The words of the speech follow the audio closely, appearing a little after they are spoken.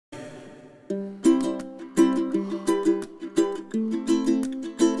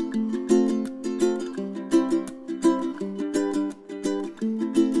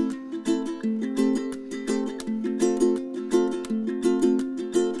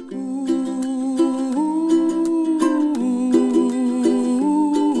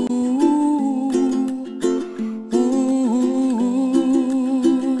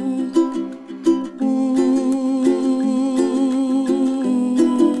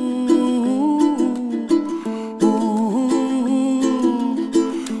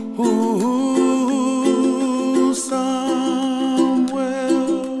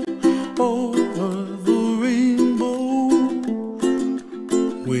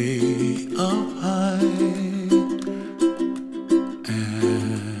way up high,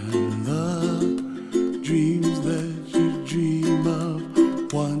 and the dreams that you dream of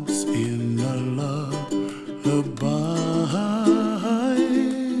once in a lullaby.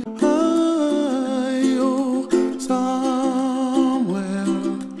 Oh, somewhere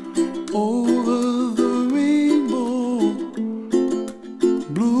over the rainbow,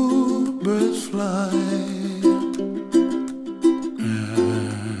 bluebirds fly.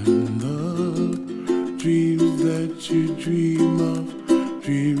 Dreams that you dream of,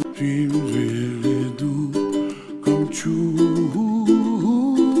 dreams really do come true.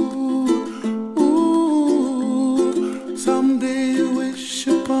 Ooh, someday you wish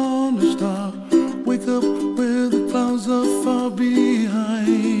upon a star, wake up where the clouds are far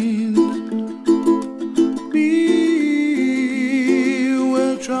behind. Me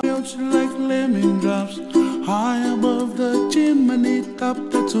will triumph like lemon drops high above the chimney top.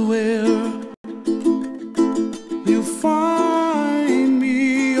 That's where you find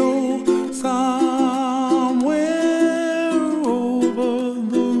me, oh, somewhere over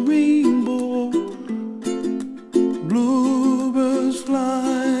the rainbow, bluebirds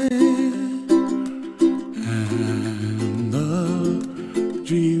fly, and the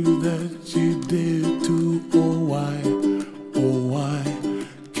dreams that you dare to, oh why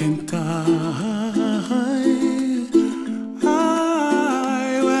can't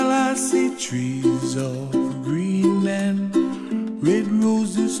well, I see trees of green and red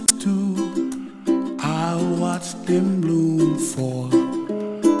roses too. I watch them bloom for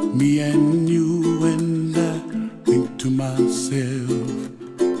me and you, and I think to myself,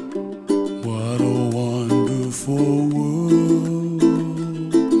 what a wonderful world.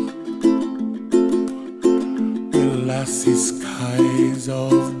 Well, I see skies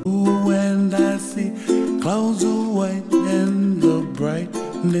of blue and I see clouds of white and the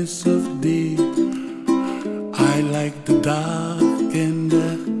brightness of day. I like the dark and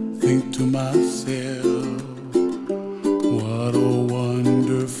I think to myself, what a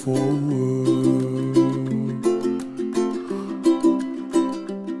wonderful world.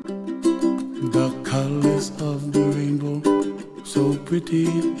 The colors of the rainbow, so pretty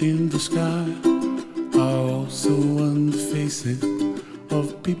in the sky, are also on the faces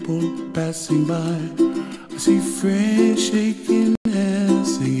of people passing by. I see friends shaking and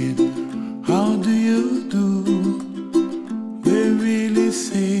singing, how do you do? They really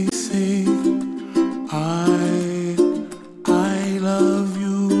say, I love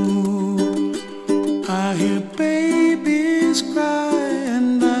you. I hear babies cry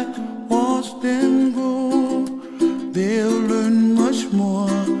and I watch them grow. They'll learn much more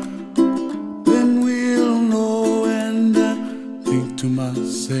than we'll know, and I think to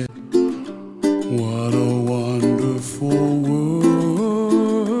myself, what a wonderful world.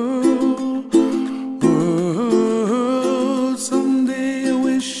 Someday I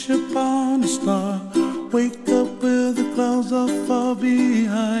wish upon a star, wake up where the clouds are far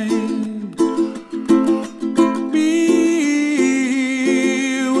behind. Me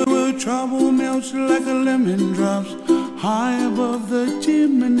where trouble melts like a lemon drops high above the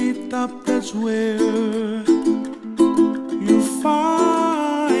chimney top. That's where you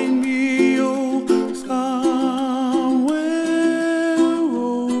find me, oh, somewhere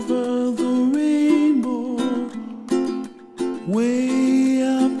over the rainbow, way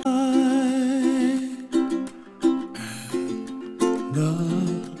up high, and the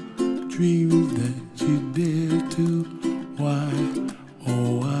dreams that you dare to, why, oh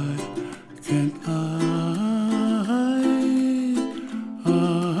why can't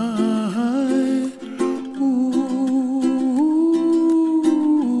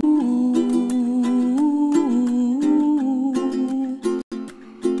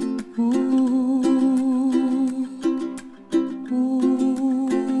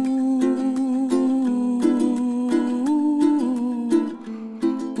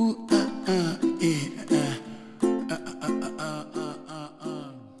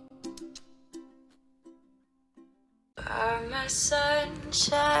are my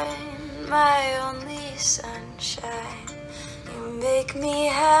sunshine, my only sunshine. You make me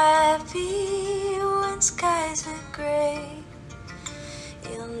happy when skies are gray.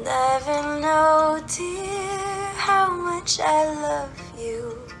 You'll never know, dear, how much I love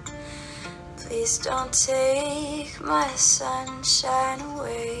you. Please don't take my sunshine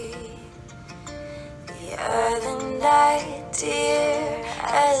away. The other night, dear,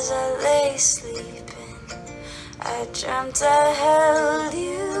 as I lay sleeping, I dreamt I held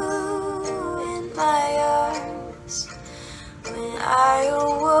you in my arms. When I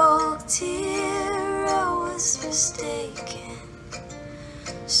awoke, dear, I was mistaken.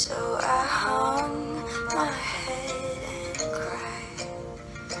 So I hung my head and cried.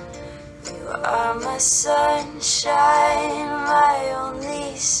 You are my sunshine, my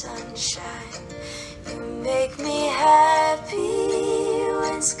only sunshine. You make me happy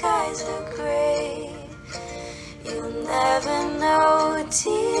when skies are gray. You'll never know,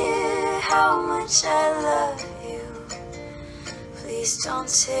 dear, how much I love you. Please don't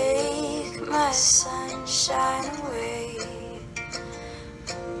take my sunshine away.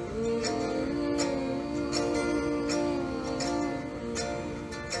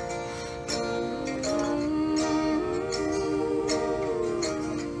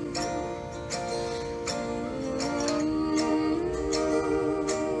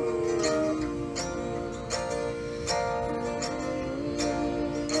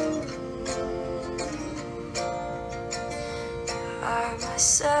 Are my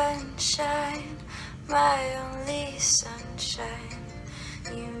sunshine, my only sunshine.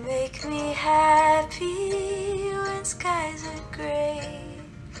 You make me happy when skies are gray.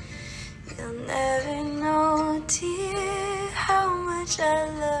 You'll never know, dear, how much I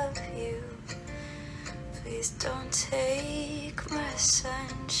love you. Please don't take my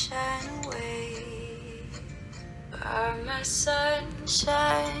sunshine away. Are my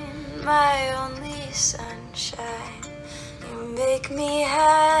sunshine, my only sunshine. You make me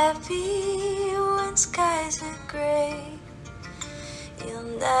happy when skies are gray. You'll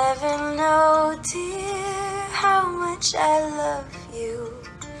never know, dear, how much I love you.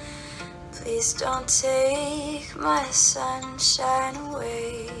 Please don't take my sunshine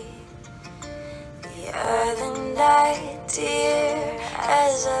away. The other night, dear,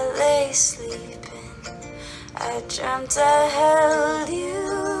 as I lay sleeping, I dreamt I held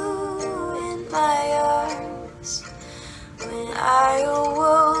you in my arms. When I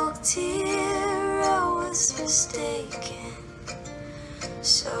awoke, dear, I was mistaken.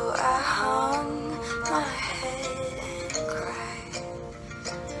 So I hung my head and cried.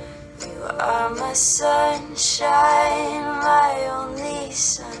 You are my sunshine, my only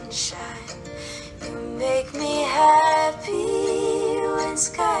sunshine. You make me happy when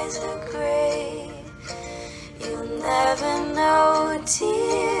skies are gray. You'll never know,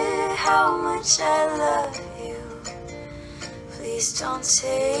 dear, how much I love you. Please don't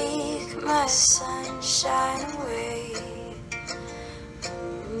take my sunshine away.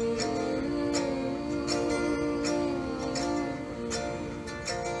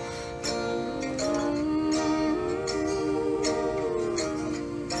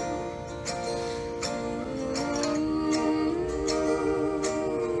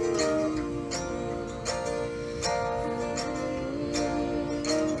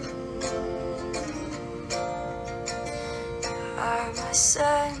 Are my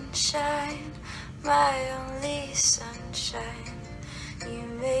sunshine, my only sunshine. You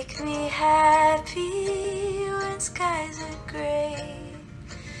make me happy when skies are gray.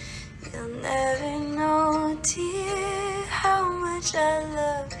 You'll never know, dear, how much I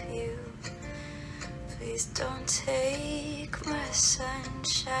love you. Please don't take my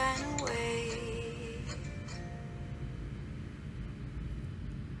sunshine away.